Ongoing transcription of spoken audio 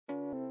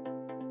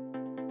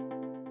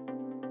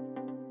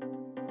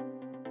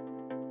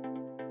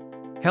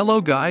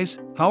Hello guys,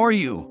 how are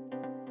you?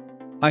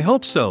 I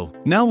hope so.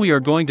 Now we are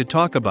going to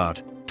talk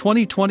about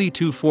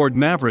 2022 Ford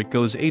Maverick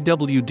goes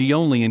AWD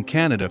only in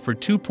Canada for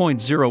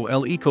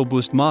 2.0L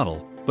EcoBoost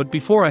model, but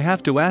before I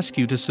have to ask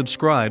you to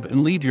subscribe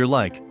and leave your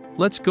like,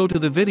 let's go to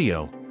the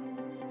video.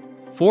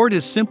 Ford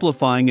is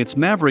simplifying its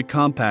Maverick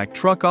compact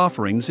truck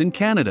offerings in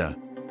Canada.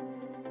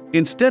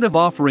 Instead of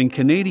offering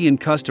Canadian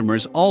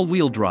customers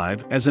all-wheel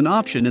drive as an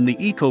option in the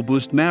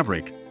EcoBoost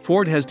Maverick,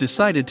 Ford has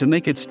decided to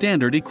make it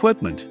standard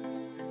equipment.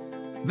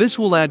 This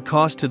will add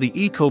cost to the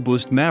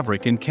EcoBoost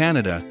Maverick in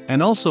Canada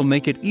and also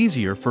make it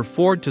easier for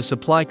Ford to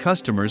supply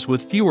customers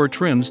with fewer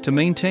trims to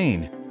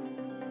maintain.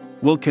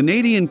 Will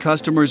Canadian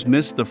customers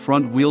miss the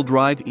front-wheel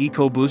drive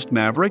EcoBoost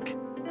Maverick?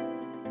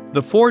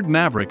 The Ford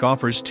Maverick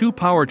offers two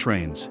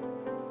powertrains.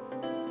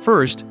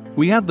 First,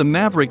 we have the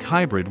Maverick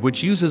Hybrid,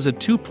 which uses a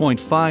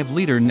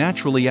 2.5-liter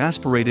naturally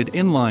aspirated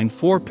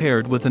inline-four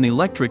paired with an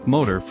electric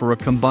motor for a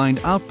combined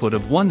output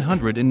of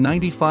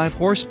 195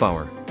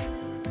 horsepower.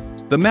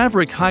 The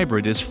Maverick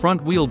Hybrid is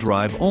front-wheel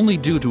drive only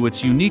due to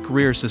its unique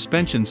rear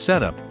suspension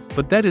setup,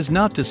 but that is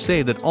not to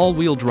say that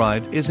all-wheel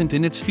drive isn't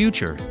in its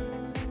future.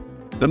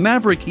 The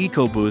Maverick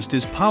EcoBoost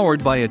is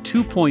powered by a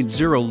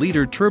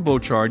 2.0-liter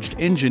turbocharged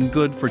engine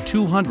good for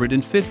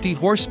 250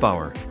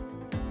 horsepower.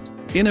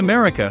 In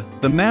America,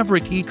 the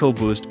Maverick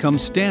EcoBoost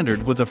comes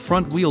standard with a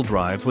front-wheel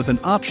drive with an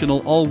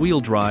optional all-wheel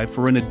drive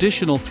for an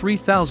additional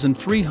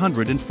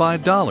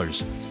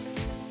 $3,305.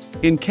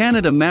 In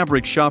Canada,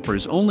 Maverick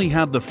shoppers only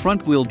have the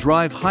front-wheel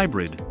drive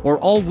hybrid or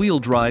all-wheel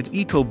drive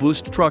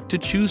EcoBoost truck to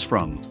choose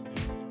from.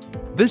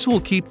 This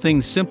will keep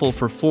things simple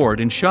for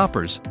Ford and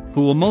shoppers,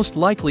 who will most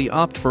likely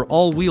opt for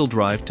all-wheel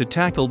drive to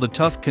tackle the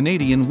tough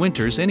Canadian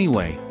winters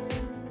anyway.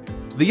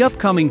 The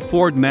upcoming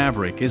Ford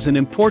Maverick is an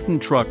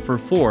important truck for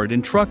Ford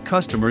and truck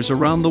customers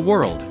around the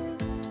world.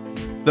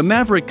 The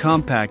Maverick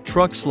compact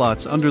truck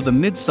slots under the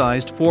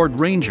mid-sized Ford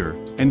Ranger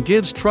and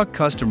gives truck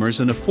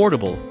customers an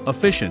affordable,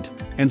 efficient,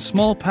 and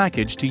small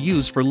package to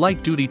use for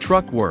light-duty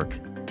truck work.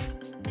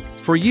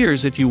 For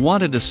years, if you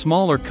wanted a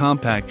smaller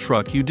compact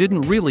truck, you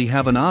didn't really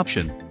have an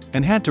option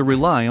and had to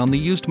rely on the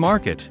used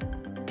market.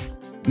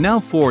 Now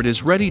Ford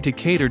is ready to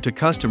cater to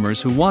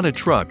customers who want a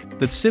truck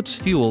that sips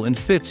fuel and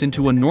fits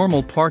into a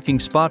normal parking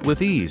spot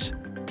with ease.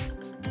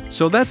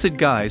 So that's it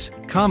guys,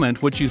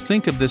 comment what you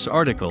think of this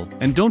article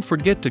and don't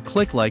forget to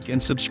click like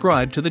and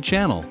subscribe to the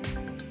channel.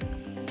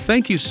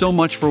 Thank you so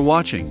much for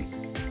watching.